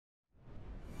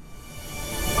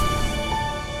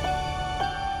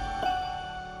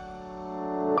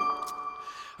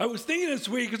I was thinking this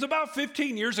week, it was about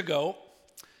 15 years ago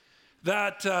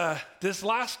that this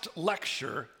last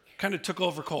lecture kind of took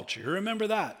over culture. You remember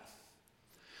that?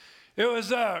 It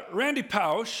was Randy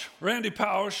Pausch. Randy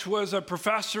Pausch was a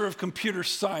professor of computer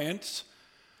science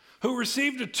who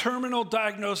received a terminal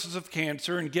diagnosis of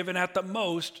cancer and given at the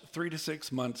most 3 to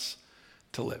 6 months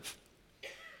to live.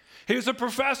 He was a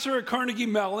professor at Carnegie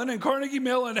Mellon, and Carnegie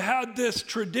Mellon had this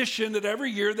tradition that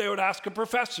every year they would ask a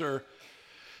professor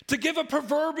to give a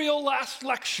proverbial last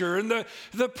lecture. And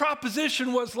the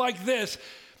proposition was like this: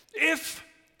 if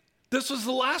this was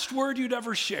the last word you'd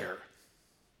ever share,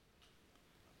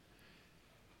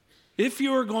 if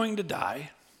you were going to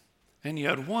die and you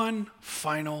had one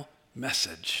final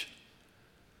message,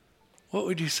 what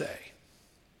would you say?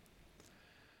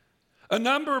 A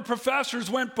number of professors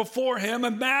went before him,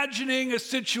 imagining a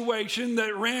situation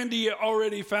that Randy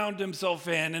already found himself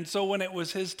in. And so when it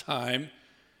was his time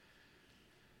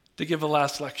to give a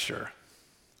last lecture,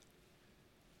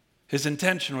 his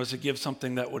intention was to give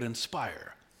something that would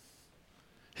inspire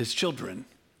his children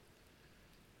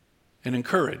and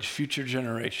encourage future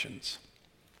generations.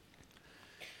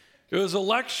 It was a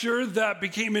lecture that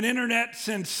became an internet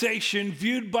sensation,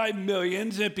 viewed by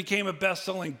millions, and it became a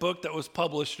best-selling book that was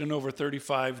published in over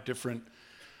 35 different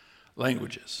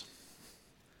languages.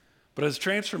 But as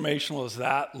transformational as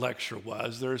that lecture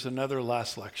was, there's another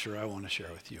last lecture I want to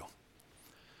share with you.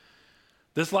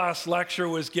 This last lecture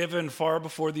was given far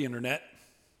before the internet,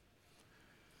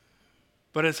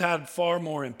 but it's had far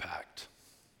more impact.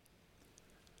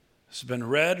 It's been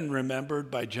read and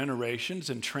remembered by generations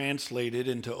and translated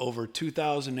into over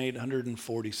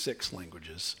 2,846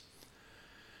 languages.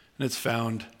 And it's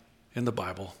found in the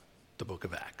Bible, the book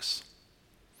of Acts.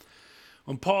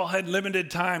 When Paul had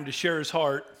limited time to share his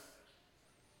heart,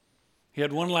 he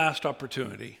had one last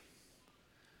opportunity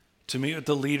to meet with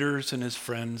the leaders and his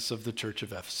friends of the church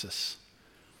of Ephesus.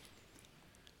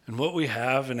 And what we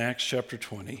have in Acts chapter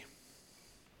 20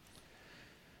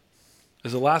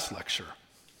 is the last lecture,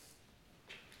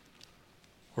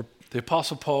 where the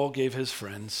Apostle Paul gave his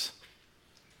friends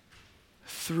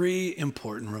 3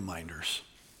 important reminders.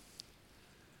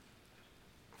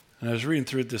 And I was reading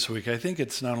through it this week. I think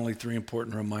it's not only 3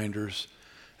 important reminders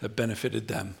that benefited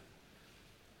them,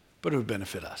 but it would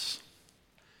benefit us.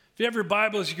 If you have your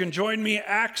Bibles, you can join me,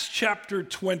 Acts chapter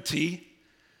 20.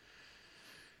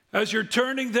 As you're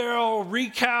turning there, I'll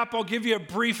recap. I'll give you a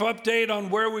brief update on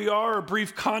where we are, a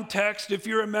brief context. If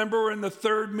you remember, we're in the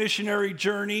 3rd missionary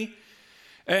journey.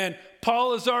 And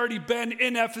Paul has already been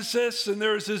in Ephesus, and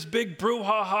there was this big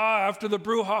brouhaha. After the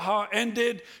brouhaha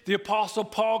ended, the Apostle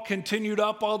Paul continued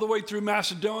up all the way through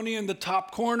Macedonia in the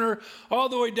top corner, all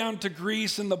the way down to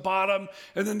Greece in the bottom.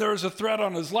 And then there was a threat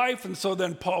on his life, and so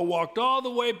then Paul walked all the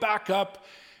way back up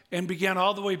and began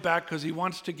all the way back because he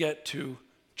wants to get to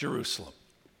Jerusalem.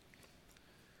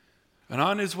 And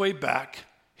on his way back,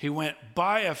 he went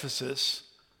by Ephesus,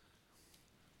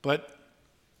 but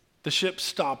the ship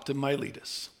stopped in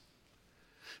Miletus.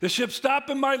 The ship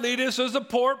stopped in Miletus as a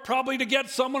port, probably to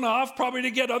get someone off, probably to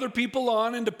get other people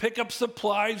on, and to pick up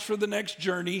supplies for the next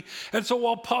journey. And so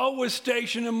while Paul was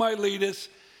stationed in Miletus,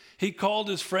 he called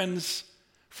his friends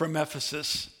from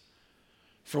Ephesus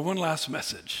for one last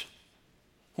message,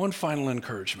 one final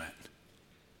encouragement,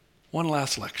 one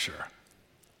last lecture.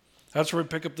 That's where we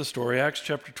pick up the story, Acts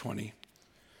chapter 20,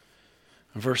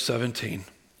 verse 17.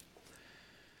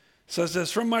 It says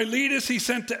this: from Miletus he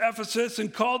sent to Ephesus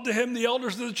and called to him the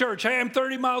elders of the church. Hey, I'm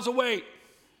 30 miles away.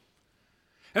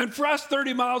 And for us,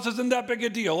 30 miles isn't that big a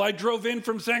deal. I drove in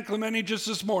from San Clemente just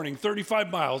this morning, 35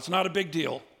 miles, not a big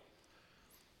deal.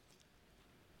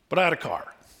 But I had a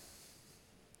car.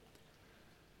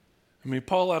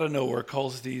 Paul out of nowhere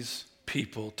calls these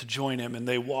people to join him, and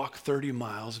they walk 30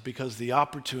 miles because the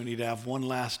opportunity to have one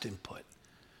last input,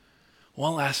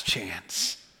 one last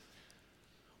chance,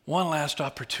 one last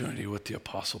opportunity with the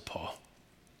Apostle Paul.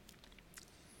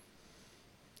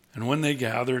 And when they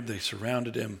gathered, they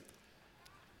surrounded him.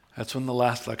 That's when the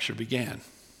last lecture began.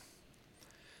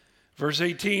 Verse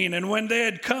 18, and when they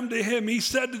had come to him, he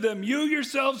said to them, you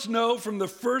yourselves know from the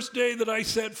first day that I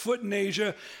set foot in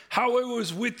Asia, how I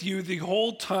was with you the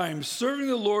whole time, serving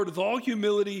the Lord with all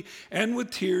humility and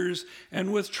with tears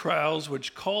and with trials,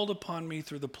 which called upon me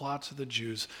through the plots of the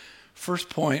Jews. First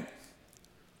point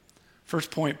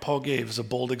Paul gave is a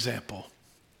bold example.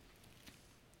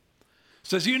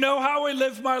 Says, you know how I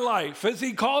lived my life. As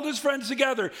he called his friends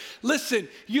together, listen,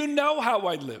 you know how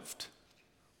I lived.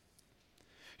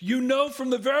 You know from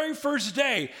the very first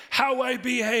day how I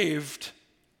behaved,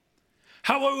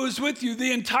 how I was with you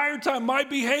the entire time. My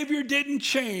behavior didn't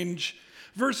change.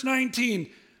 Verse 19,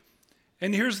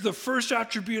 And here's the first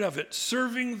attribute of it,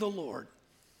 serving the Lord.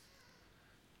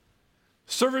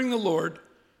 Serving the Lord,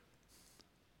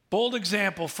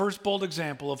 first bold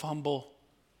example of humble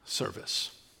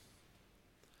service.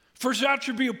 First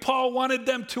attribute Paul wanted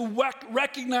them to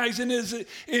recognize in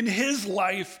his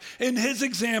life, in his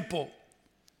example,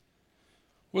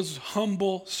 was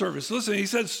humble service. Listen, he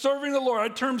said, serving the Lord.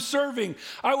 I term serving.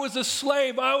 I was a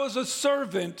slave. I was a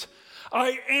servant.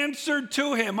 I answered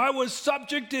to him. I was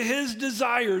subject to his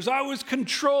desires. I was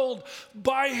controlled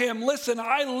by him. Listen,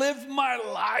 I lived my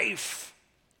life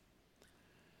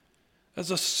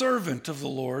as a servant of the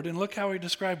Lord. And look how he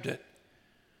described it.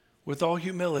 With all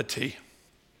humility.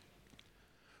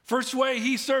 First way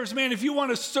he serves, man, if you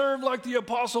want to serve like the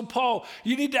Apostle Paul,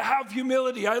 you need to have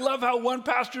humility. I love how one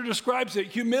pastor describes it.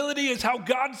 Humility is how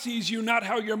God sees you, not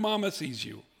how your mama sees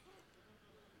you.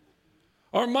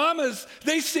 Our mamas,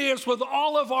 they see us with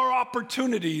all of our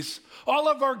opportunities, all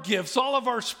of our gifts, all of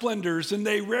our splendors, and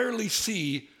they rarely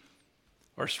see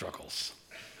our struggles.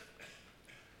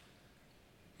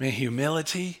 Man,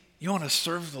 humility, you want to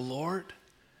serve the Lord?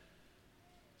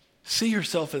 See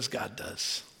yourself as God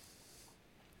does.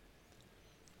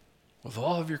 With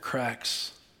all of your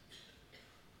cracks,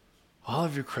 all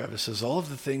of your crevices, all of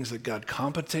the things that God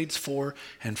compensates for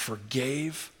and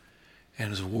forgave and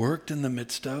has worked in the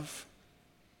midst of.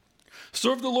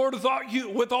 Serve the Lord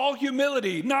with all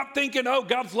humility, not thinking, oh,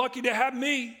 God's lucky to have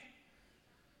me.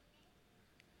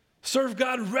 Serve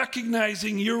God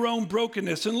recognizing your own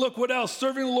brokenness. And look, what else?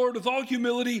 Serving the Lord with all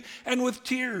humility and with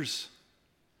tears.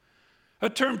 A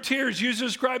term tears used to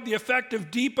describe the effect of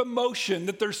deep emotion,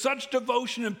 that there's such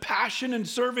devotion and passion in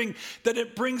serving that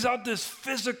it brings out this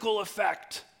physical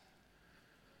effect.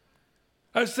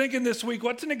 I was thinking this week,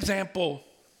 what's an example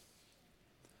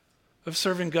of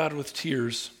serving God with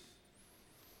tears?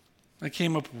 I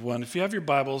came up with one. If you have your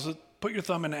Bibles, put your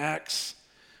thumb in Acts,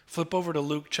 flip over to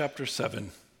Luke chapter 7.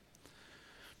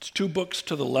 It's 2 books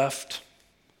to the left.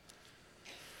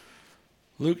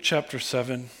 Luke chapter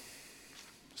 7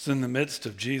 is in the midst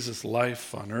of Jesus'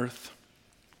 life on earth.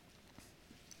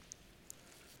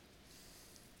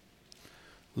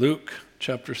 Luke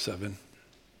chapter 7.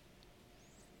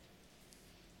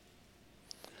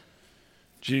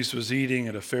 Jesus was eating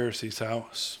at a Pharisee's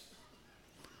house.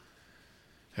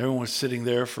 Everyone was sitting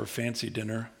there for a fancy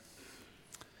dinner.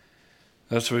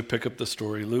 That's where we pick up the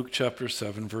story. Luke chapter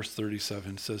 7, verse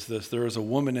 37 says this: there was a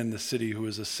woman in the city who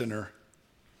was a sinner.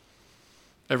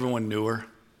 Everyone knew her.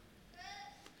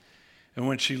 And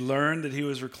when she learned that he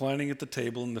was reclining at the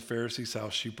table in the Pharisee's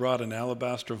house, she brought an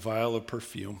alabaster vial of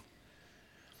perfume.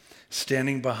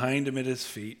 Standing behind him at his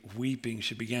feet, weeping,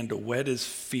 she began to wet his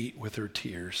feet with her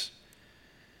tears,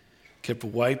 kept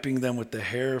wiping them with the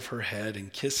hair of her head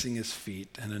and kissing his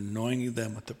feet and anointing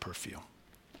them with the perfume.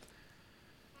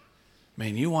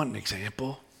 Man, you want an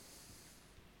example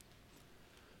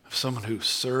of someone who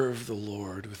served the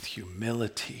Lord with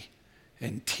humility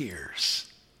and tears.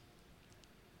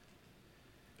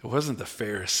 It wasn't the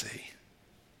Pharisee.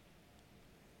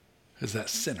 It was that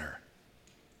sinner,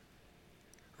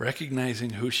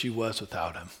 recognizing who she was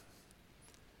without him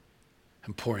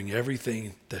and pouring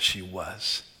everything that she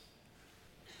was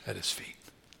at his feet.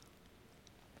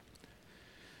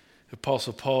 The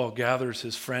Apostle Paul gathers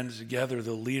his friends together,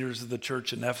 the leaders of the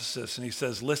church in Ephesus, and he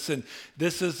says, listen,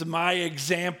 this is my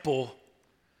example.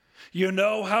 You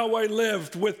know how I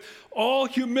lived with all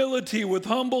humility, with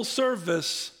humble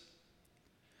service,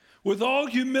 with all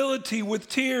humility, with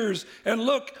tears, and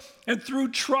look, and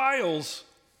through trials.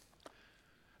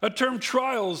 A term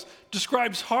trials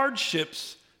describes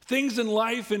hardships, things in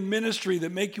life and ministry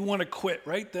that make you want to quit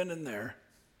right then and there.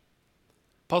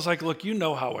 Paul's like, look, you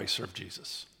know how I served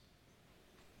Jesus.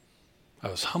 I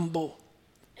was humble.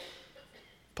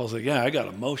 Paul's like, yeah, I got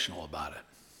emotional about it.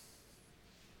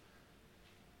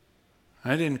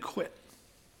 I didn't quit.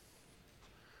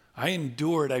 I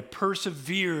endured. I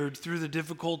persevered through the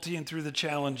difficulty and through the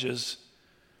challenges.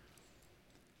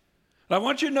 And I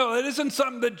want you to know that isn't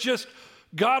something that just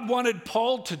God wanted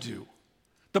Paul to do.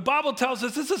 The Bible tells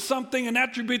us this is something, an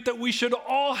attribute that we should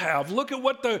all have. Look at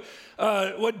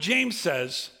what James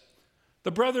says.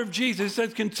 The brother of Jesus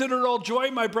says, consider it all joy,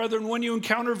 my brethren, when you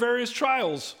encounter various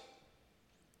trials.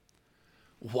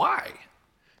 Why?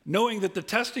 Knowing that the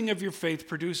testing of your faith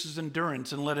produces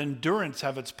endurance, and let endurance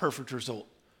have its perfect result.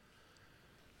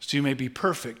 So you may be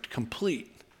perfect,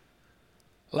 complete,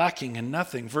 lacking in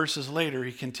nothing. Verses later,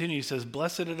 he continues, he says,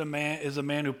 blessed is a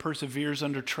man who perseveres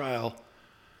under trial.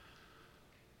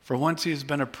 For once he has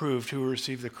been approved, he will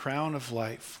receive the crown of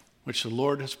life, which the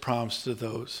Lord has promised to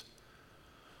those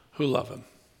who love him.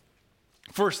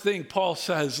 First thing Paul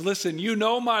says, listen, you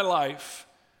know my life.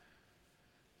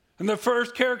 And the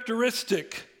first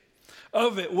characteristic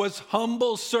of it was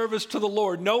humble service to the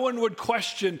Lord. No one would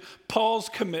question Paul's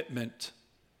commitment,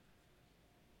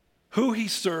 who he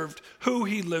served, who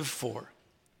he lived for.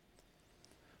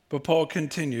 But Paul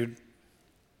continued,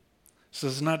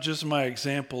 says, not just my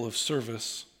example of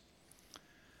service,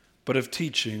 but of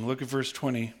teaching. Look at verse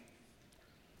 20. It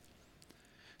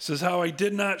says, how I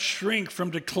did not shrink from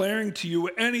declaring to you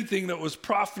anything that was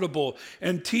profitable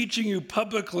and teaching you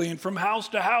publicly and from house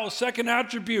to house. Second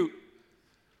attribute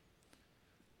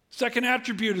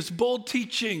is bold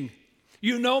teaching.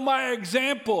 You know my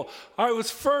example.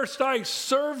 I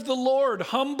served the Lord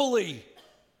humbly.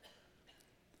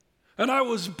 And I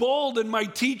was bold in my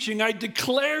teaching. I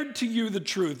declared to you the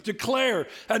truth.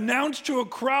 Announce to a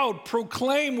crowd,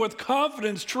 proclaim with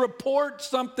confidence, to report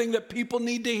something that people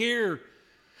need to hear.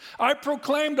 I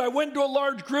proclaimed, I went to a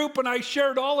large group and I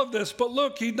shared all of this. But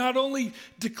look, he not only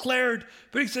declared,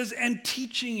 but he says, and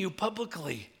teaching you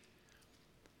publicly.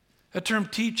 That term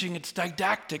teaching, it's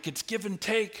didactic, it's give and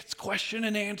take, it's question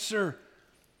and answer.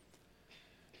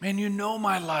 Man, you know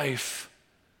my life.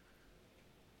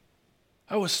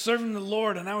 I was serving the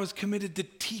Lord and I was committed to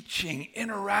teaching,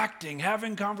 interacting,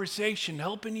 having conversation,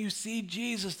 helping you see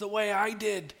Jesus the way I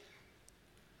did.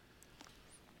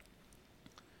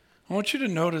 I want you to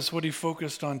notice what he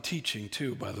focused on teaching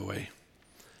too, by the way.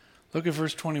 Look at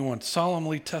verse 21.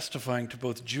 Solemnly testifying to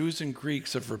both Jews and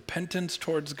Greeks of repentance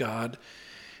towards God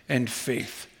and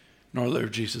faith in our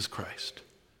Lord Jesus Christ.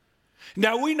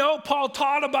 Now we know Paul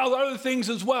taught about other things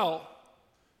as well,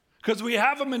 because we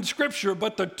have them in Scripture,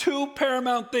 but the two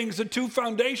paramount things, the two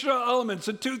foundational elements,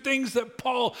 the two things that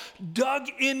Paul dug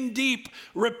in deep,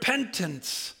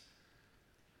 repentance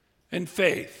and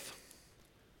faith.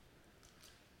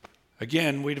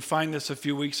 Again, we defined this a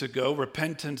few weeks ago.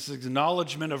 Repentance is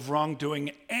acknowledgement of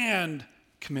wrongdoing and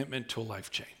commitment to a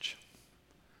life change.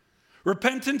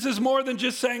 Repentance is more than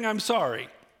just saying, I'm sorry.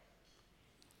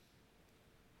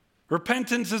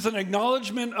 Repentance is an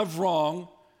acknowledgement of wrong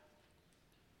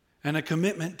and a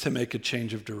commitment to make a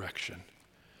change of direction.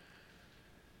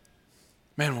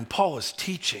 Man, when Paul was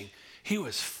teaching, he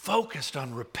was focused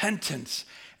on repentance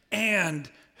and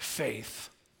faith.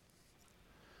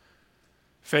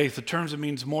 Faith, the term, it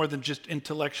means more than just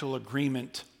intellectual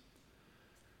agreement.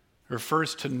 It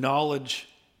refers to knowledge,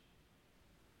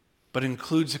 but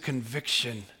includes a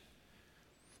conviction.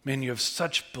 Man, you have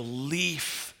such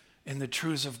belief in the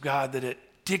truths of God that it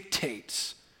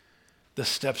dictates the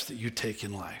steps that you take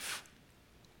in life.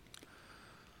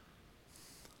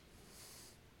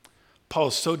 Paul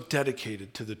is so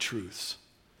dedicated to the truths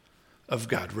of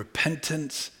God,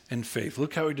 repentance and faith.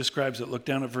 Look how he describes it. Look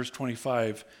down at verse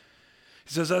 25.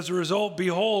 He says, as a result,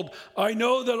 behold, I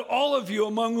know that all of you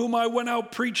among whom I went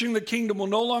out preaching the kingdom will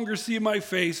no longer see my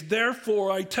face.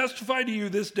 Therefore, I testify to you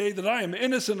this day that I am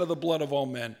innocent of the blood of all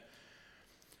men.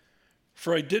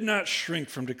 For I did not shrink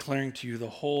from declaring to you the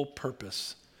whole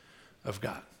purpose of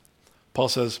God. Paul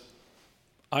says,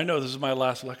 I know this is my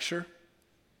last lecture,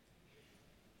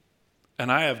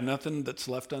 and I have nothing that's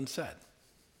left unsaid.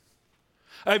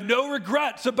 I have no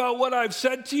regrets about what I've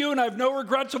said to you, and I have no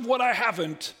regrets of what I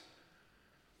haven't.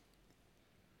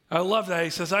 I love that. He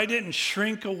says, I didn't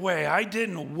shrink away. I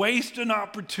didn't waste an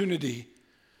opportunity.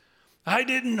 I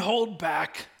didn't hold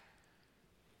back.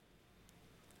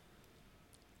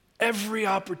 Every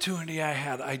opportunity I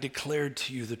had, I declared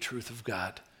to you the truth of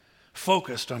God,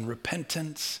 focused on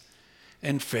repentance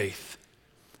and faith.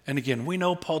 And again, we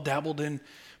know Paul dabbled in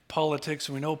politics,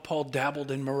 and we know Paul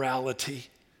dabbled in morality,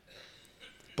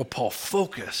 but Paul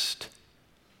focused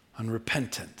on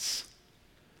repentance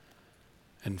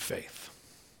and faith.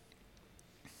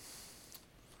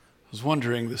 I was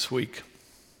wondering this week,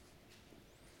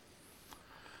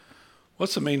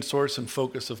 what's the main source and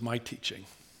focus of my teaching?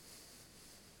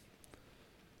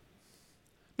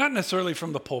 Not necessarily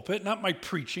from the pulpit, not my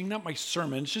preaching, not my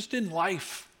sermons, just in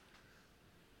life.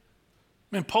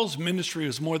 Man, Paul's ministry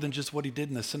was more than just what he did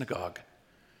in the synagogue.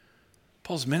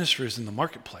 Paul's ministry is in the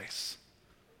marketplace.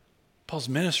 Paul's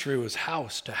ministry was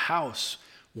house to house,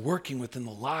 working within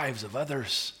the lives of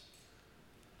others.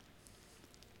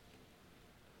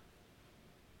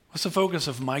 What's the focus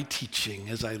of my teaching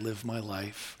as I live my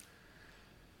life?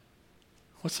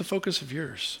 What's the focus of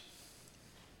yours?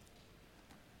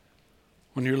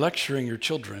 When you're lecturing your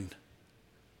children,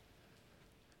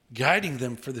 guiding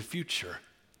them for the future,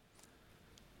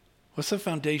 what's the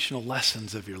foundational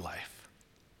lessons of your life?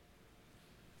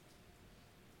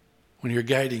 When you're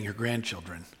guiding your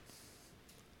grandchildren,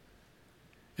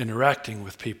 interacting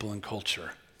with people and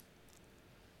culture,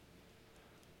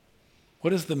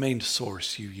 what is the main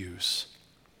source you use?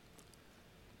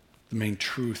 The main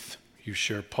truth you you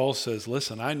share. Paul says,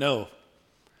 listen, I know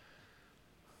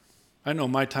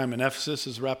my time in Ephesus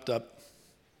is wrapped up.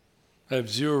 I have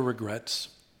zero regrets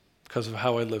because of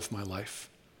how I live my life.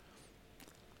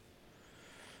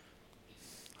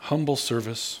 Humble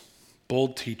service,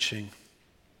 bold teaching.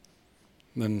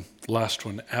 And then last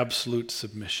one, absolute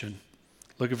submission.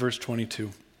 Look at verse 22.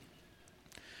 It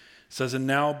says, and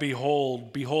now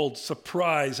behold,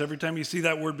 surprise. Every time you see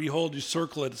that word behold, you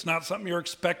circle it. It's not something you're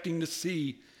expecting to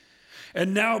see.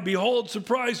 And now, behold,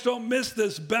 surprise, don't miss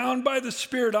this. Bound by the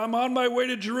Spirit, I'm on my way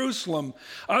to Jerusalem.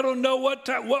 I don't know what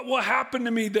will happen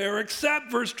to me there, except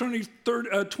verse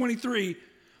 23,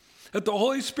 that the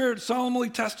Holy Spirit solemnly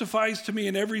testifies to me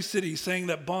in every city, saying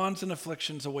that bonds and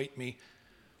afflictions await me.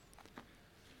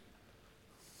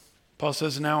 Paul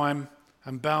says, now I'm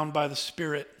bound by the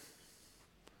Spirit.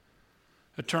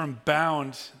 The term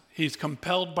bound, he's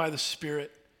compelled by the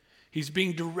Spirit. He's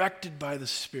being directed by the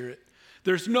Spirit.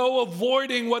 There's no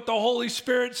avoiding what the Holy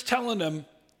Spirit's telling him.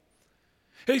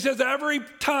 He says, every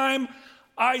time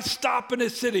I stop in a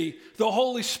city, the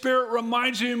Holy Spirit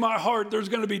reminds me in my heart there's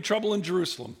going to be trouble in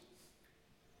Jerusalem.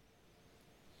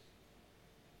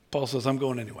 Paul says, I'm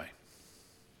going anyway.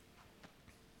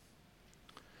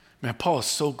 Man, Paul is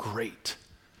so great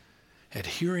at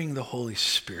hearing the Holy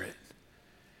Spirit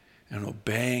and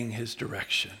obeying his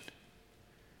direction.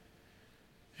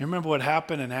 You remember what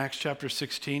happened in Acts chapter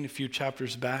 16, a few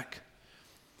chapters back?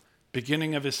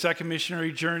 Beginning of his second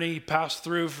missionary journey, he passed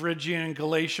through Phrygia and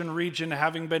Galatian region,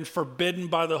 having been forbidden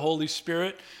by the Holy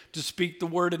Spirit to speak the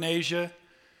word in Asia.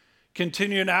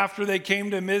 Continuing after they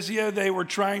came to Mysia, they were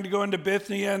trying to go into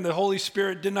Bithynia, and the Holy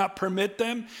Spirit did not permit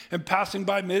them. And passing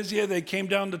by Mysia, they came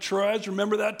down to Troas.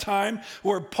 Remember that time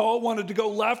where Paul wanted to go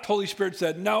left? Holy Spirit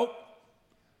said, no.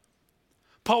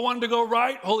 Paul wanted to go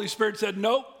right? Holy Spirit said,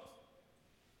 nope.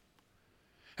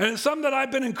 And it's something that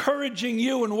I've been encouraging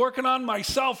you and working on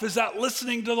myself is that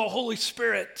listening to the Holy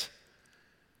Spirit.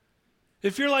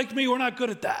 If you're like me, we're not good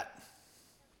at that.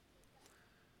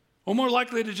 We're more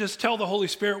likely to just tell the Holy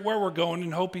Spirit where we're going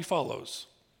and hope he follows.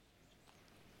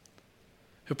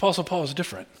 The Apostle Paul is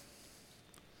different.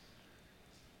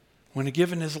 When he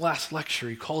given his last lecture,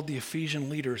 he called the Ephesian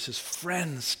leaders, his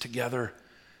friends, together.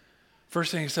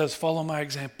 First thing he says, follow my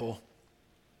example.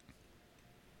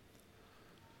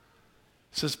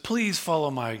 He says, please follow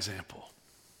my example.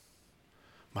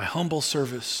 My humble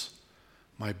service,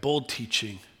 my bold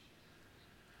teaching,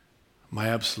 my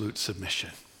absolute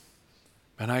submission.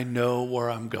 And I know where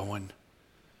I'm going.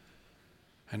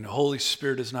 And the Holy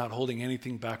Spirit is not holding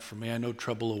anything back from me. I know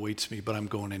trouble awaits me, but I'm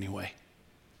going anyway.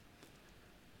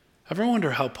 Ever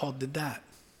wonder how Paul did that?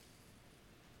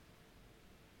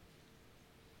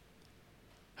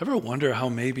 Ever wonder how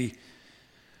maybe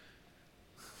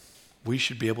we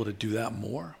should be able to do that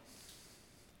more?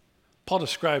 Paul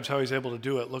describes how he's able to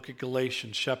do it. Look at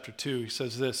Galatians chapter 2. He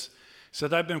says this. He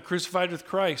said, I've been crucified with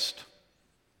Christ.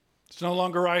 It's no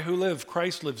longer I who live.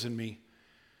 Christ lives in me.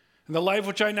 And the life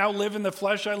which I now live in the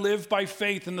flesh, I live by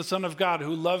faith in the Son of God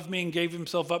who loved me and gave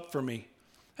himself up for me.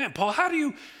 Man, Paul, how do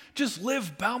you just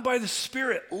live bound by the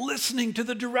Spirit, listening to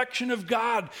the direction of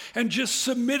God and just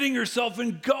submitting yourself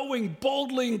and going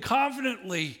boldly and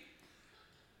confidently?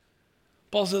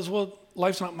 Paul says, well,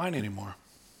 life's not mine anymore.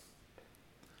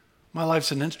 My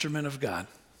life's an instrument of God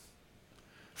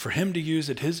for him to use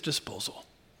at his disposal.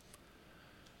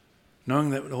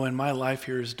 Knowing that when my life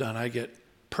here is done, I get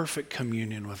perfect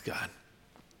communion with God.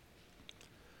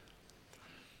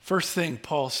 First thing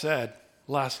Paul said,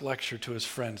 last lecture to his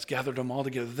friends, gathered them all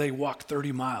together. They walked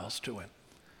 30 miles to him.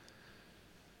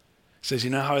 He says,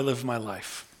 you know how I live my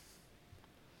life?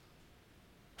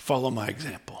 Follow my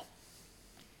example.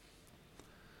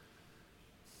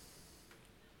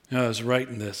 You know, I was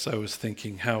writing this, I was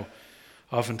thinking how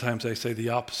oftentimes I say the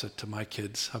opposite to my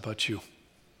kids. How about you?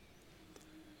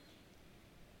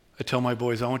 I tell my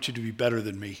boys, I want you to be better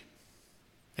than me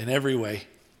in every way.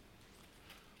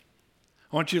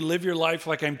 I want you to live your life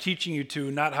like I'm teaching you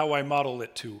to, not how I model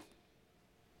it to.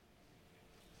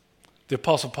 The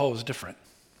Apostle Paul was different.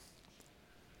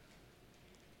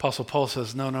 Apostle Paul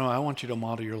says, no, I want you to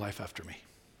model your life after me.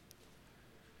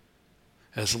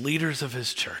 As leaders of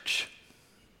his church,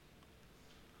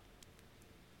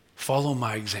 follow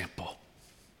my example.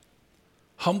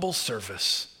 Humble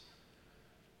service.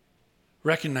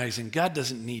 Recognizing God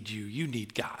doesn't need you, you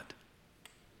need God.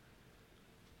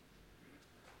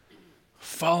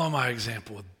 Follow my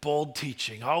example with bold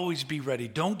teaching. Always be ready.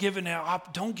 Don't give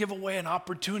away an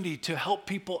opportunity to help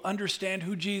people understand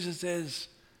who Jesus is.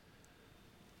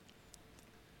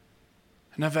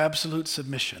 And have absolute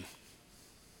submission.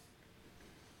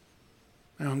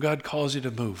 And when God calls you to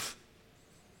move,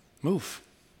 move.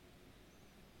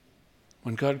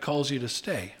 When God calls you to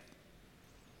stay,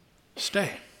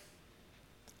 stay.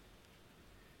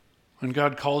 When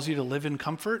God calls you to live in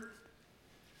comfort,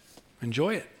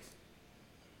 enjoy it.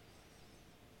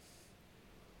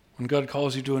 When God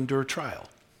calls you to endure trial,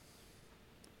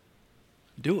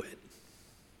 do it.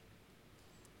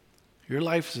 Your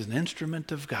life is an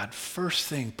instrument of God. First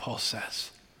thing Paul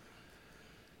says,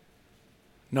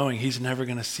 knowing he's never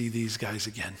going to see these guys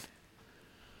again.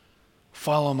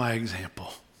 Follow my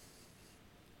example.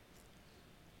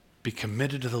 Be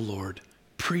committed to the Lord.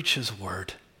 Preach his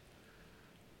word.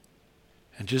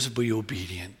 And just be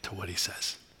obedient to what he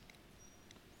says.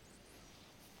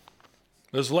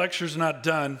 This lecture's not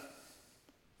done.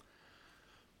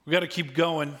 We got to keep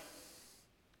going.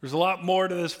 There's a lot more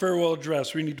to this farewell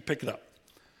address. We need to pick it up.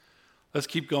 Let's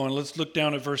keep going. Let's look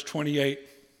down at verse 28.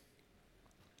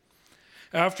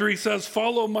 After he says,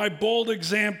 follow my bold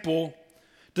example,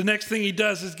 the next thing he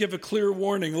does is give a clear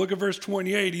warning. Look at verse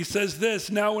 28. He says this,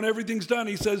 now when everything's done,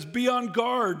 he says, be on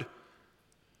guard.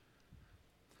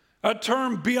 A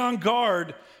term, be on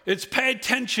guard, it's pay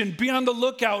attention, be on the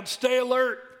lookout, stay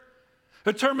alert.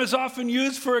 A term is often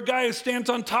used for a guy who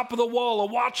stands on top of the wall, a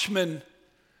watchman,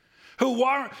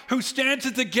 who stands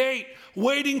at the gate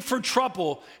waiting for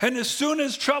trouble. And as soon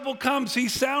as trouble comes, he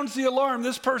sounds the alarm.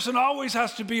 This person always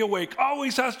has to be awake,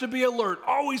 always has to be alert,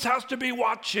 always has to be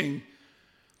watching.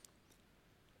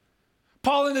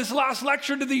 Paul, in his last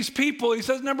lecture to these people, he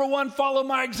says, number one, follow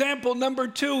my example. Number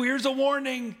two, here's a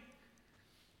warning.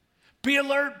 Be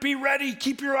alert, be ready,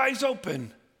 keep your eyes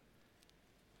open.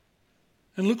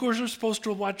 And look what we're supposed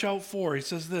to watch out for. He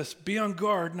says this, be on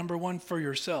guard, number one, for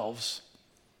yourselves.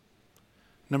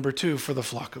 Number two, for the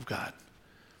flock of God.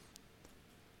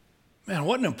 Man,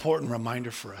 what an important reminder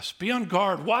for us. Be on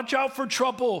guard, watch out for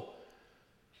trouble.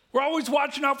 We're always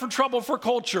watching out for trouble for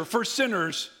culture, for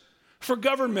sinners, for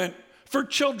government, for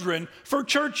children, for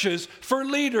churches, for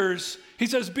leaders. He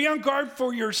says, be on guard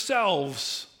for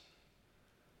yourselves.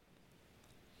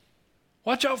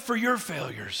 Watch out for your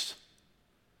failures.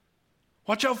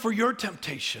 Watch out for your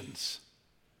temptations.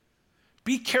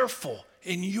 Be careful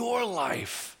in your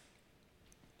life.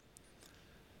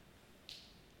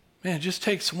 Man, it just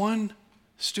takes one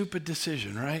stupid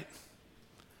decision, right?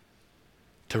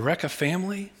 To wreck a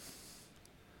family,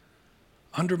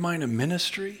 undermine a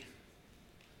ministry,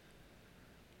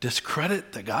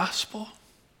 discredit the gospel.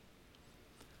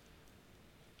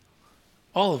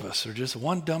 All of us are just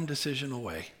one dumb decision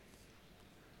away.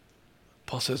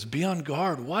 Paul says, be on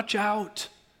guard, watch out.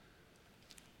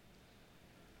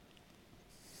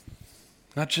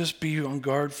 Not just be on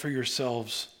guard for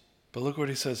yourselves, but look what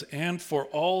he says, and for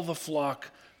all the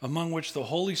flock among which the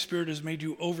Holy Spirit has made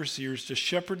you overseers to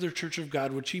shepherd the church of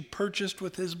God, which he purchased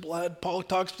with his blood. Paul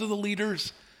talks to the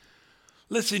leaders.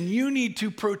 Listen, you need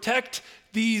to protect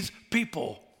these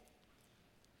people.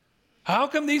 How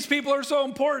come these people are so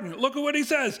important? Look at what he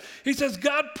says. He says,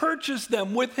 God purchased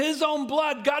them with his own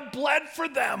blood. God bled for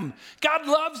them. God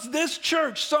loves this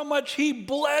church so much he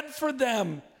bled for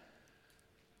them.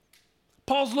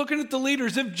 Paul's looking at the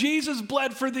leaders. If Jesus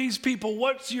bled for these people,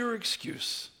 what's your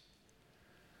excuse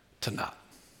to not?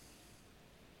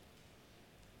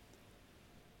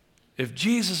 If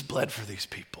Jesus bled for these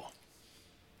people,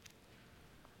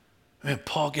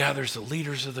 Paul gathers the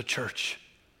leaders of the church,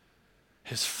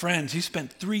 his friends. He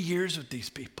spent 3 years with these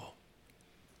people.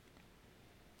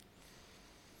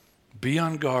 Be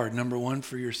on guard, number one,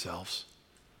 for yourselves.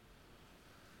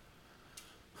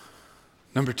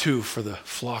 Number two, for the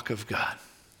flock of God.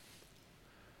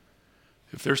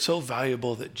 If they're so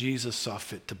valuable that Jesus saw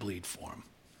fit to bleed for them,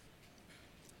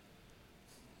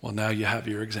 well, now you have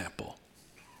your example.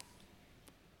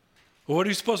 Well, what are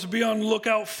you supposed to be on the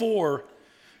lookout for?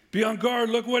 Be on guard.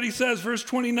 Look what he says, verse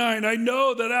 29. I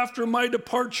know that after my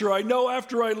departure,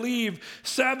 after I leave,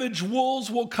 savage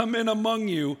wolves will come in among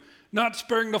you, not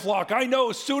sparing the flock. I know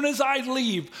as soon as I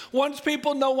leave, once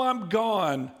people know I'm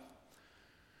gone,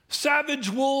 savage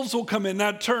wolves will come in.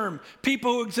 That term,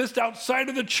 people who exist outside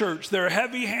of the church. They're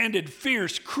heavy-handed,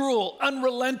 fierce, cruel,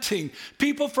 unrelenting.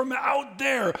 People from out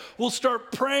there will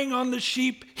start preying on the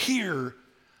sheep here.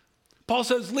 Paul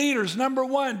says, leaders, number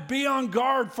one, be on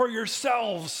guard for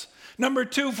yourselves. Number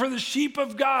two, for the sheep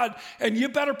of God, and you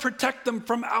better protect them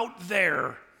from out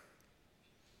there.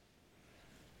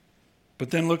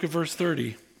 But then look at verse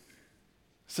 30. It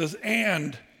says,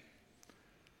 and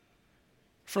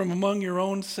from among your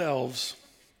own selves,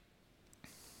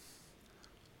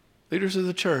 leaders of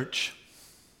the church,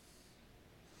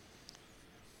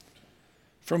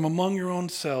 from among your own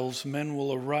selves, men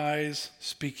will arise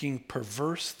speaking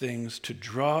perverse things to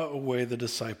draw away the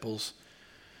disciples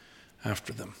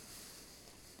after them.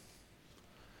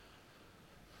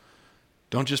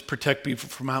 Don't just protect people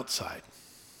from outside,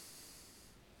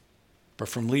 but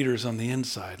from leaders on the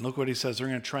inside. Look what he says. They're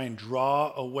going to try and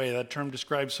draw away. That term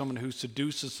describes someone who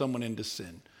seduces someone into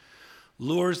sin,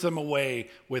 lures them away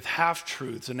with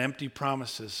half-truths and empty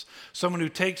promises. Someone who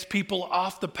takes people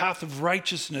off the path of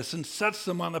righteousness and sets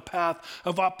them on the path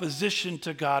of opposition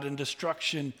to God and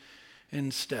destruction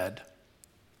instead.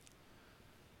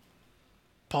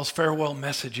 Paul's farewell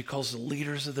message, he calls the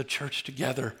leaders of the church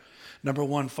together. Number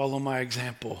one, follow my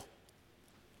example.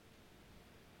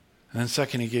 And then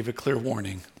second, he gave a clear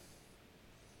warning.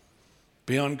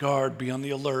 Be on guard, be on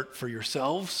the alert for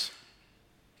yourselves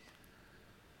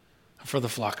and for the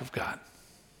flock of God.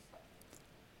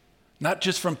 Not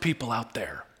just from people out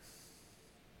there,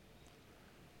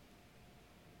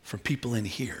 from people in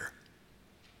here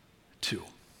too.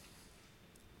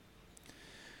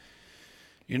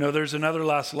 You know, there's another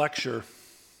last lecture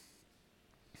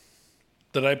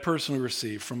that I personally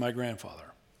received from my grandfather.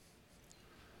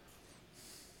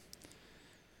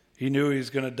 He knew he was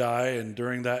going to die, and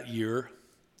during that year,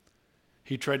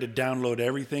 he tried to download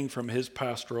everything from his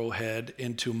pastoral head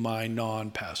into my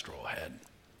non-pastoral head.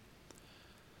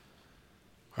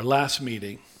 Our last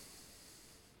meeting,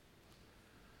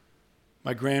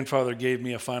 my grandfather gave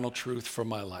me a final truth for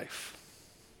my life.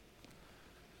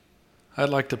 I'd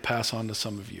like to pass on to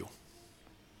some of you.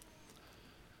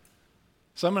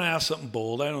 So I'm going to ask something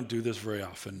bold. I don't do this very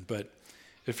often, but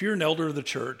if you're an elder of the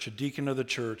church, a deacon of the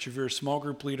church, if you're a small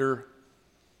group leader,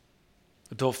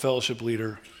 adult fellowship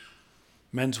leader,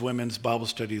 men's, women's Bible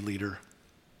study leader,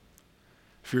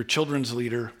 if you're a children's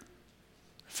leader,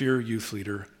 if you're a youth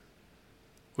leader,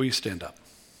 will you stand up?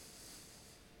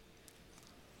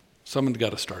 Someone's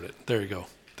got to start it. There you go.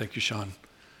 Thank you, Sean.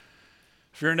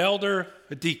 If you're an elder,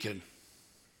 a deacon,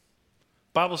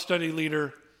 Bible study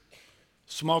leader,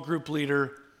 small group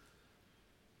leader,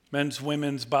 men's,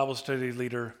 women's Bible study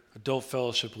leader, adult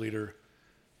fellowship leader,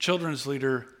 children's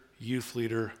leader, youth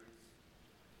leader,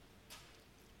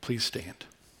 please stand.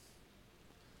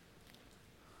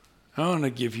 I want to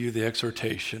give you the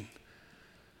exhortation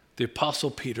the Apostle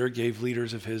Peter gave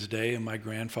leaders of his day and my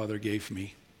grandfather gave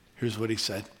me. Here's what he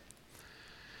said.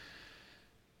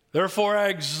 Therefore, I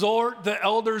exhort the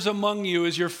elders among you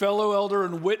as your fellow elder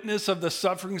and witness of the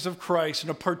sufferings of Christ and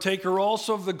a partaker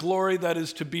also of the glory that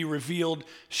is to be revealed.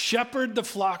 Shepherd the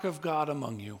flock of God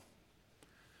among you,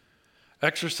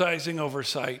 exercising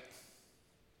oversight,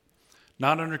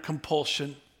 not under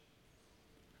compulsion,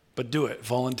 but do it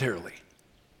voluntarily,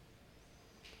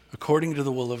 according to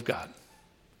the will of God.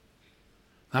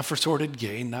 Not for sordid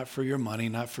gain, not for your money,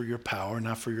 not for your power,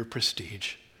 not for your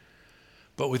prestige,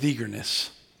 but with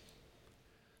eagerness.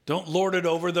 Don't lord it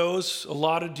over those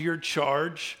allotted to your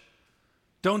charge.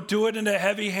 Don't do it in a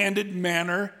heavy-handed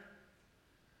manner.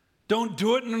 Don't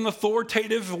do it in an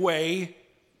authoritative way,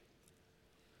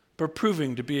 but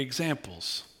proving to be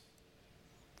examples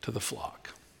to the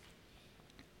flock.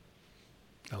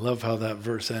 I love how that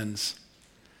verse ends.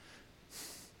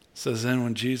 It says, then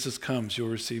when Jesus comes, you'll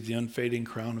receive the unfading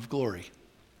crown of glory.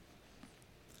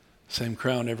 Same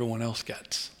crown everyone else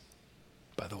gets,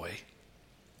 by the way.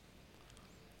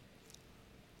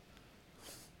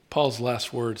 Paul's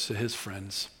last words to his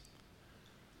friends,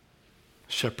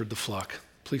 shepherd the flock.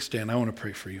 Please stand. I want to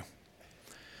pray for you.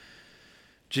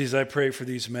 Jesus, I pray for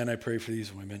these men. I pray for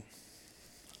these women.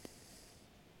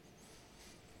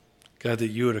 God, that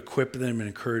you would equip them and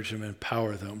encourage them and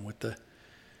empower them with the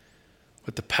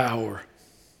power,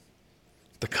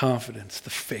 the confidence, the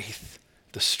faith,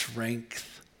 the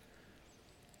strength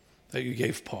that you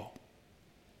gave Paul.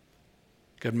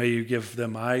 God, may you give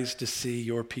them eyes to see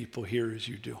your people here as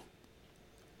you do.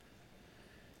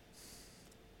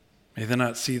 May they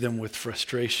not see them with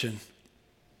frustration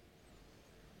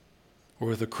or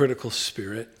with a critical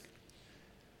spirit,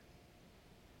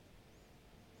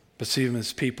 but see them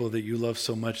as people that you love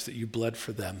so much that you bled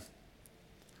for them.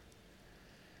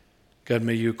 God,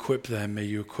 may you equip them, may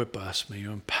you equip us, may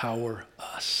you empower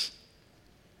us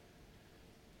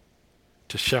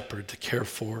to shepherd, to care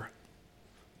for,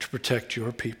 to protect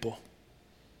your people.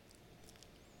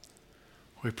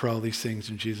 We pray all these things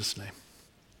in Jesus' name.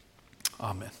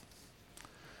 Amen.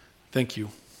 Thank you.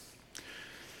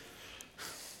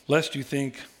 Lest you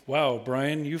think, wow,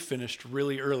 Brian, you finished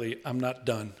really early. I'm not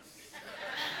done.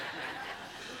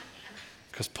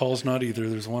 Because Paul's not either.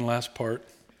 There's one last part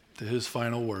to his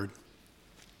final word.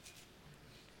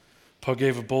 Paul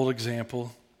gave a bold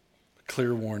example, a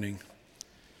clear warning.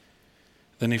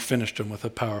 Then he finished them with a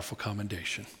powerful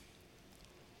commendation.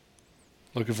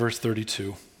 Look at verse 32.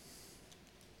 It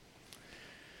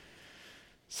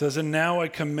says, and now I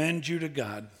commend you to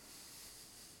God.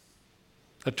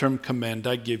 That term commend,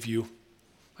 I give you.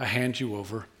 I hand you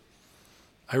over.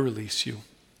 I release you.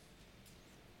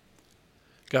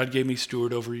 God gave me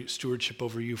stewardship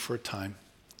over you for a time.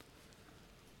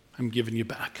 I'm giving you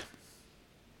back.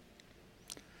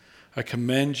 I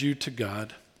commend you to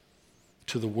God,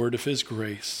 to the word of his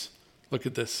grace. Look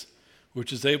at this,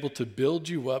 which is able to build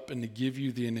you up and to give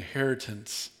you the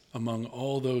inheritance among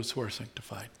all those who are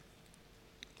sanctified.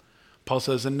 Paul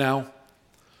says, and now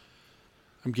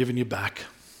I'm giving you back.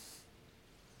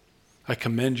 I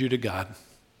commend you to God.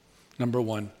 Number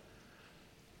one,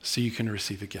 so you can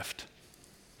receive a gift.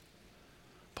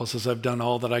 Paul says, I've done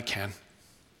all that I can.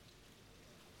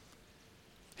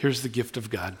 Here's the gift of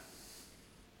God.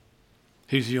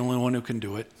 He's the only one who can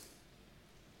do it.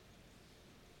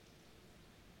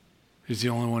 He's the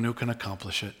only one who can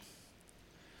accomplish it.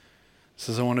 He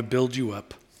says, I want to build you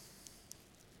up,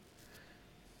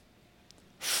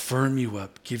 firm you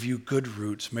up, give you good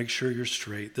roots, make sure you're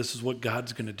straight. This is what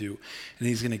God's going to do. And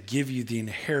he's going to give you the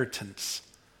inheritance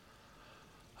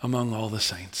among all the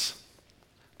saints.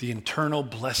 The eternal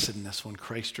blessedness when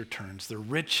Christ returns, the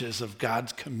riches of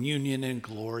God's communion and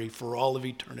glory for all of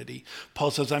eternity.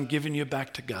 Paul says, I'm giving you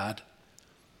back to God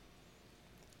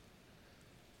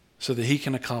so that he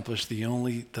can accomplish the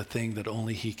thing that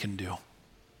only he can do.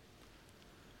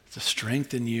 To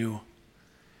strengthen you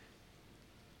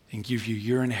and give you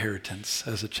your inheritance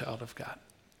as a child of God.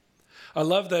 I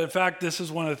love that. In fact, this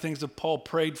is one of the things that Paul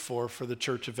prayed for the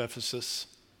church of Ephesus.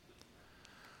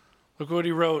 Look what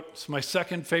he wrote. It's my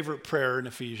second favorite prayer in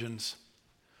Ephesians.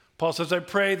 Paul says, I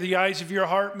pray the eyes of your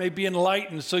heart may be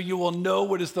enlightened so you will know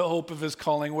what is the hope of his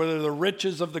calling, what are the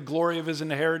riches of the glory of his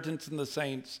inheritance in the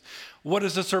saints, what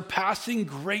is the surpassing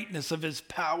greatness of his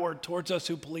power towards us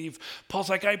who believe. Paul's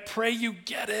like, I pray you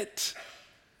get it.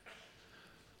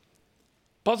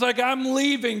 Paul's like, I'm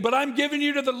leaving, but I'm giving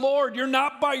you to the Lord. You're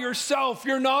not by yourself.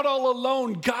 You're not all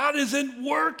alone. God is at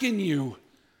work in you.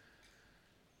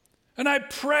 And I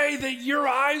pray that your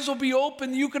eyes will be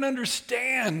open, you can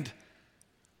understand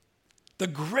the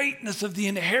greatness of the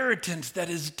inheritance that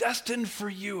is destined for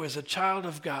you as a child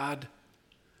of God.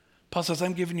 Paul says,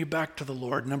 I'm giving you back to the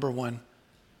Lord, number one,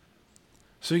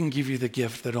 so he can give you the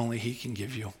gift that only he can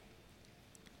give you.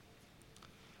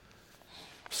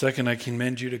 Second, I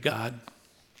commend you to God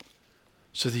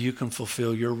so that you can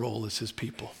fulfill your role as his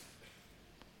people.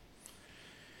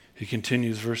 He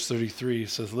continues, verse 33, he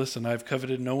says, listen, I've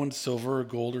coveted no one's silver or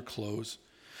gold or clothes.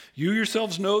 You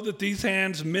yourselves know that these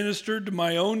hands ministered to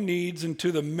my own needs and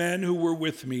to the men who were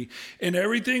with me. And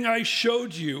everything I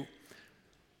showed you,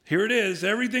 here it is,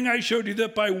 everything I showed you,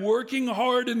 that by working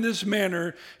hard in this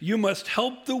manner, you must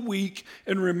help the weak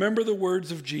and remember the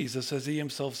words of Jesus, as he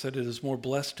himself said, it is more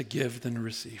blessed to give than to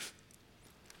receive.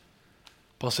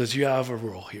 Paul says, you have a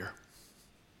role here.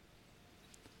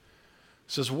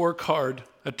 He says, work hard.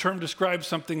 A term describes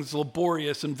something that's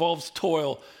laborious, involves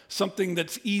toil, something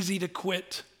that's easy to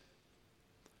quit.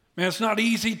 Man, it's not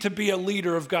easy to be a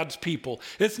leader of God's people.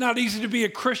 It's not easy to be a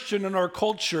Christian in our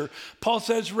culture. Paul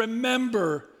says,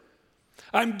 remember,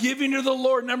 I'm giving to the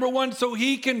Lord, number one, so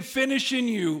he can finish in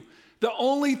you the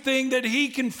only thing that he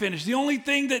can finish, the only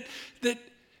thing that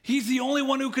he's the only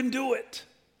one who can do it.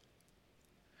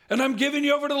 And I'm giving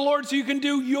you over to the Lord so you can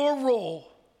do your role.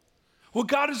 What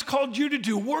God has called you to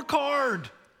do, work hard.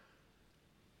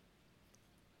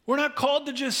 We're not called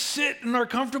to just sit in our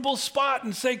comfortable spot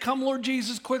and say, come, Lord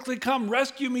Jesus, quickly come,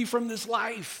 rescue me from this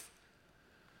life.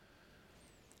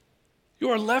 You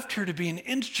are left here to be an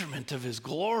instrument of his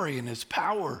glory and his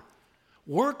power.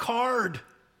 Work hard.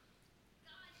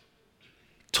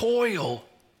 Toil.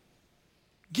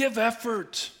 Give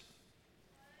effort.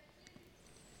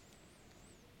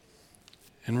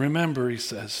 And remember, he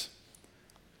says,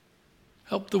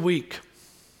 help the weak.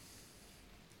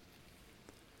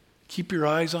 Keep your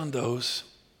eyes on those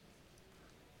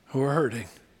who are hurting. He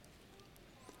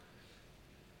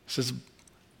says,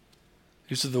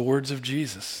 these are the words of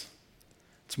Jesus.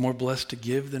 It's more blessed to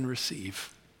give than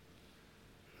receive.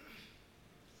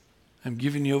 I'm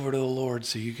giving you over to the Lord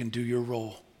so you can do your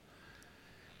role.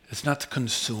 It's not to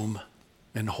consume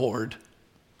and hoard.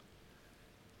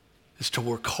 It's to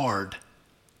work hard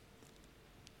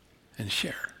and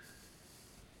share.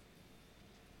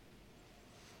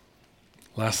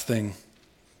 Last thing,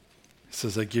 he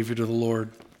says, I give you to the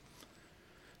Lord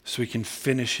so he can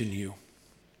finish in you,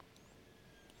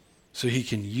 so he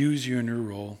can use you in your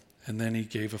role. And then he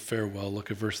gave a farewell.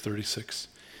 Look at verse 36.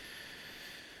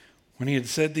 When he had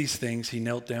said these things, he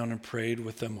knelt down and prayed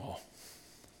with them all.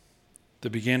 They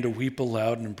began to weep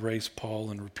aloud and embrace Paul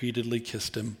and repeatedly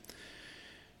kissed him,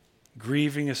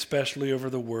 grieving especially over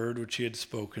the word which he had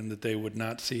spoken, that they would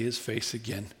not see his face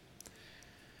again.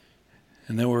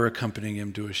 and they were accompanying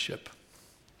him to a ship.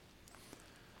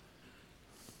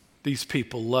 These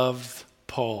people loved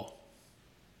Paul,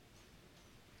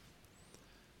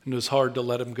 and it was hard to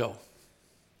let him go.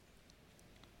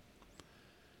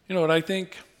 You know what I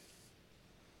think?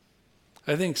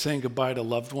 I think saying goodbye to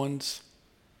loved ones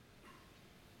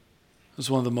is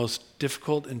one of the most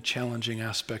difficult and challenging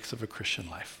aspects of a Christian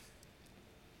life.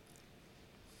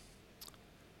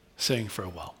 Saying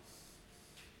farewell.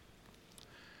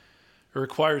 It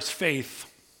requires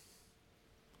faith.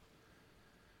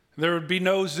 There would be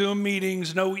no Zoom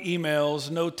meetings, no emails,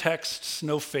 no texts,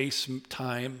 no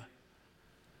FaceTime.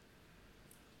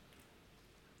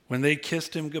 When they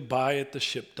kissed him goodbye at the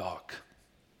ship dock,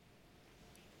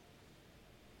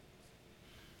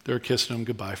 they were kissing him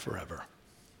goodbye forever.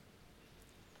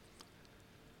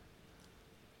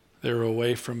 They were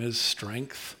away from his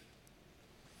strength,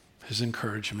 his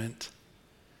encouragement,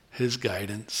 his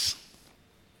guidance.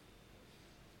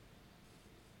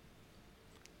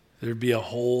 There'd be a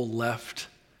hole left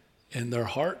in their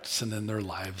hearts and in their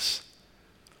lives.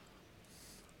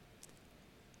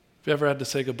 Have you ever had to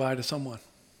say goodbye to someone?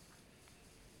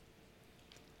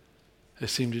 They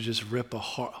seem to just rip a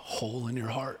hole in your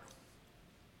heart.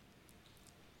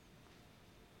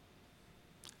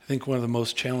 I think one of the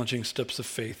most challenging steps of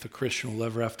faith a Christian will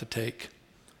ever have to take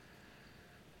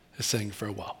is saying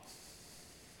farewell.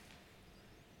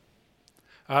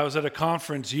 I was at a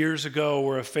conference years ago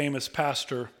where a famous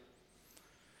pastor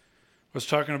was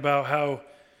talking about how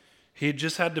he had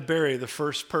just had to bury the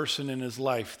first person in his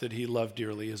life that he loved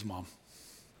dearly, his mom.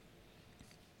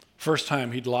 First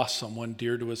time he'd lost someone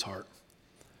dear to his heart.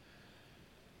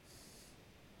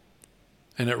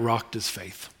 And it rocked his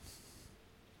faith.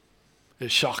 It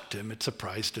shocked him. It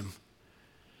surprised him.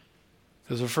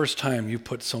 It was the first time you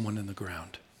put someone in the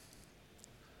ground.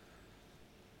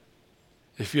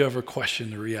 If you ever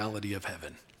question the reality of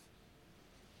heaven,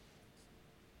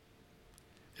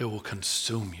 it will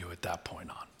consume you at that point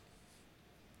on.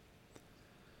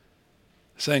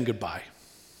 Saying goodbye.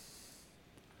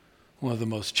 One of the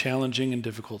most challenging and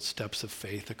difficult steps of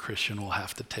faith a Christian will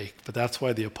have to take. But that's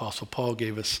why the Apostle Paul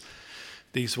gave us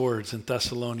these words in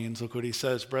Thessalonians. Look what he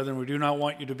says. Brethren, we do not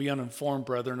want you to be uninformed,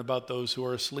 brethren, about those who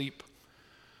are asleep.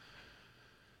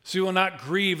 So you will not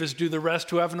grieve as do the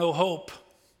rest who have no hope.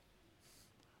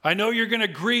 I know you're going to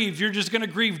grieve. You're just going to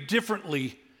grieve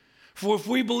differently. For if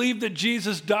we believe that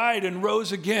Jesus died and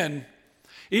rose again,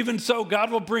 even so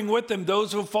God will bring with him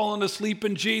those who have fallen asleep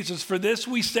in Jesus. For this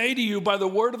we say to you by the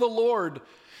word of the Lord,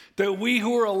 that we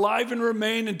who are alive and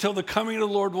remain until the coming of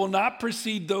the Lord will not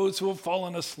precede those who have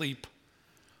fallen asleep.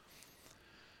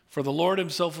 For the Lord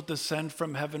himself will descend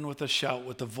from heaven with a shout,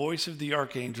 with the voice of the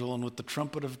archangel, and with the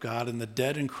trumpet of God, and the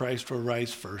dead in Christ will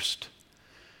rise first.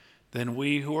 Then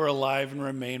we who are alive and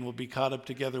remain will be caught up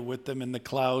together with them in the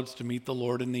clouds to meet the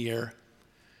Lord in the air.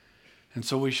 And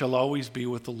so we shall always be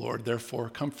with the Lord. Therefore,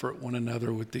 comfort one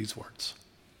another with these words.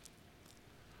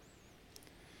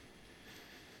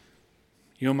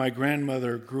 You know, my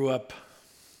grandmother grew up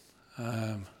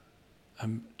a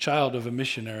child of a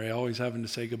missionary, always having to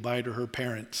say goodbye to her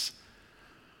parents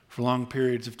for long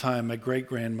periods of time. My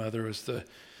great-grandmother was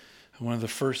one of the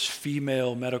first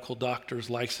female medical doctors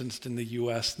licensed in the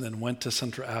U.S. and then went to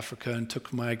Central Africa and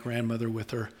took my grandmother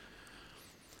with her.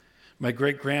 My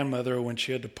great-grandmother, when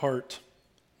she had to part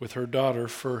with her daughter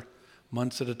for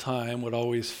months at a time, would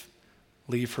always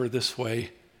leave her this way: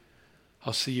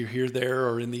 I'll see you here, there,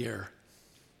 or in the air.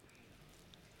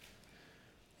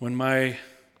 When my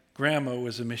grandma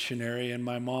was a missionary and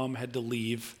my mom had to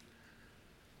leave,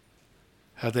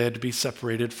 how they had to be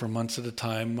separated for months at a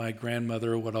time, my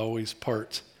grandmother would always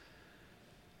part: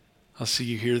 I'll see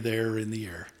you here, there, or in the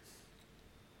air.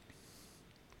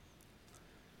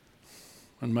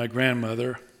 When my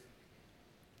grandmother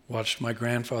watched my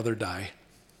grandfather die,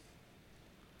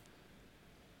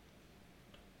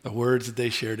 the words that they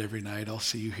shared every night: I'll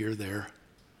see you here, there,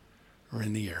 or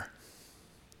in the air.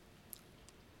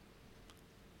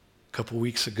 A couple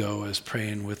weeks ago, I was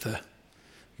praying with a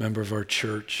member of our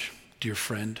church, dear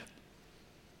friend,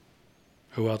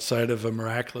 who outside of a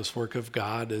miraculous work of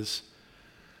God is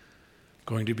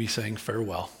going to be saying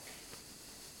farewell.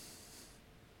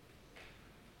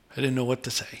 I didn't know what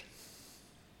to say.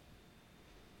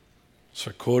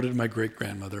 So I quoted my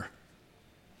great-grandmother: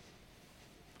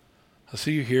 I'll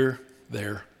see you here,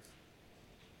 there,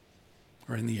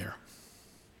 or in the air.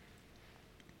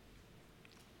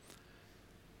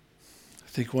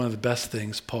 I think one of the best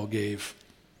things Paul gave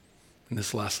in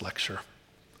this last lecture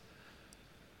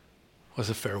was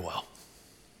a farewell.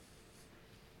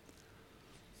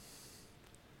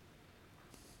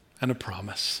 And a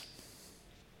promise.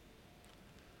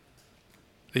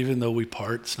 Even though we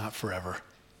part, it's not forever.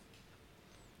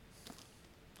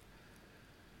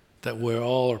 That we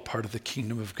all are part of the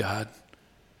kingdom of God,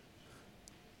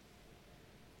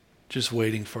 just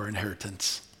waiting for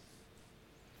inheritance.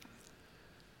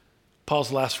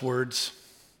 Paul's last words,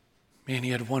 man,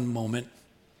 he had one moment.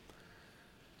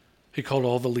 He called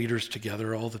all the leaders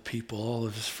together, all the people, all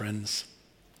of his friends,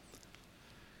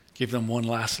 gave them one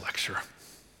last lecture.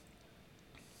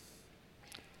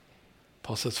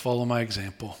 Paul says, follow my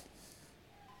example.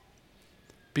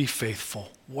 Be faithful,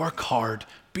 work hard,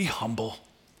 be humble.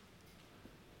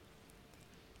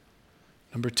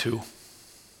 Number 2,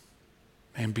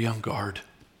 man, be on guard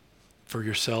for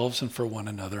yourselves and for one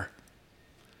another.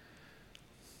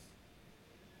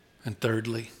 And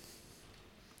thirdly,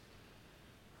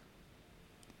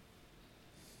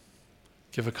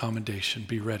 give a commendation.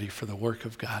 Be ready for the work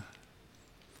of God.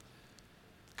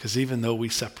 Because even though we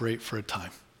separate for a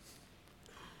time,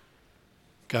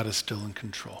 God is still in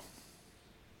control.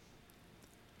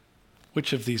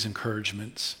 Which of these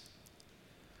encouragements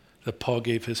that Paul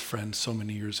gave his friends so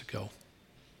many years ago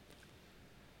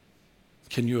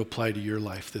can you apply to your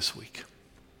life this week?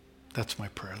 That's my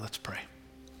prayer. Let's pray.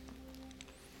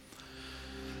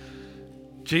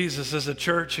 Jesus, as a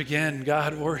church, again,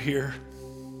 God, we're here.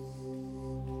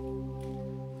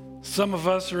 Some of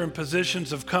us are in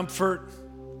positions of comfort.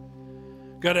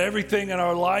 God, everything in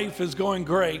our life is going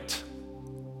great.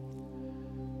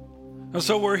 And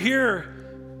so we're here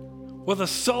with a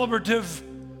celebrative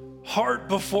heart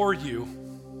before you.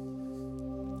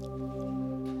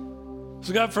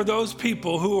 So God, for those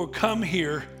people who will come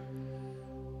here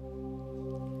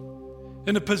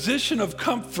in a position of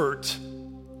comfort,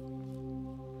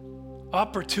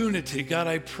 opportunity, God,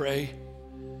 I pray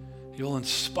you'll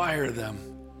inspire them,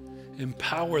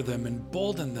 empower them,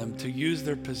 embolden them to use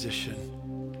their position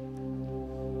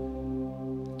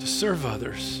to serve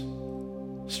others,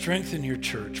 strengthen your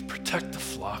church, protect the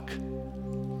flock,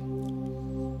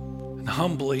 and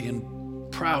humbly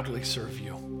and proudly serve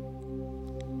you.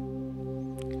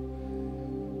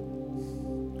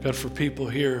 God, for people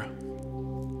here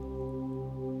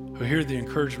who hear the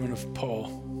encouragement of Paul,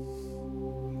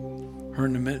 who are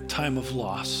in a time of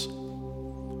loss,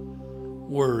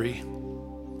 worry,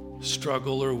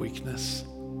 struggle, or weakness,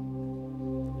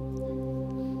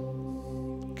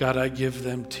 God, I give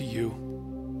them to you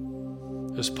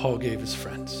as Paul gave his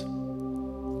friends.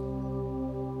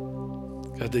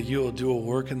 God, that you will do a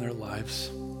work in their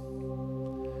lives.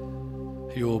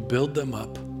 You will build them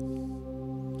up.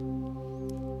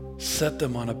 Set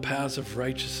them on a path of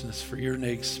righteousness for your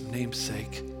name's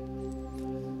sake.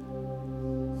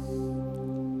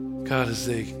 God, as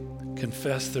they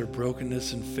confess their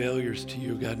brokenness and failures to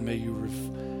you, God, may you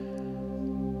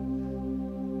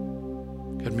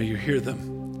hear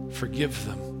them, forgive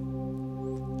them,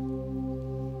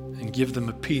 and give them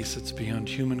a peace that's beyond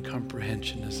human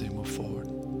comprehension as they move forward.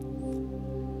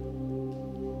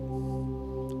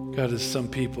 God, as some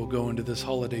people go into this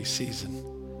holiday season,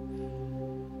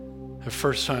 their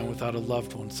first time without a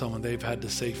loved one, someone they've had to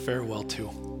say farewell to,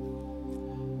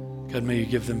 God, may you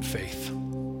give them faith.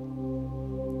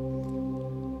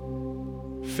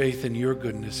 Faith in your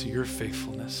goodness, your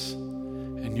faithfulness,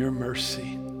 and your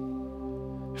mercy.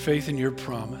 Faith in your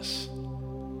promise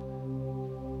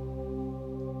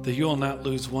that you will not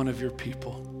lose one of your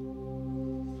people,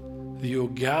 that you will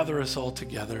gather us all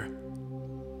together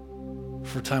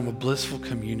for a time of blissful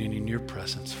communion in your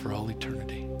presence for all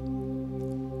eternity.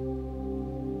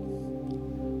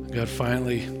 God,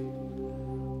 finally,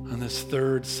 on this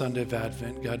third Sunday of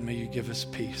Advent, God, may you give us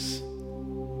peace.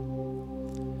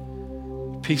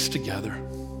 Peace together.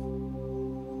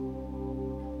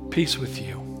 Peace with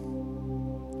you.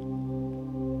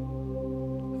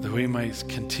 That we might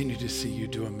continue to see you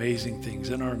do amazing things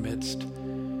in our midst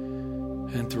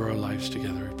and through our lives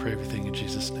together. I pray everything in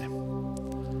Jesus' name.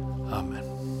 Amen.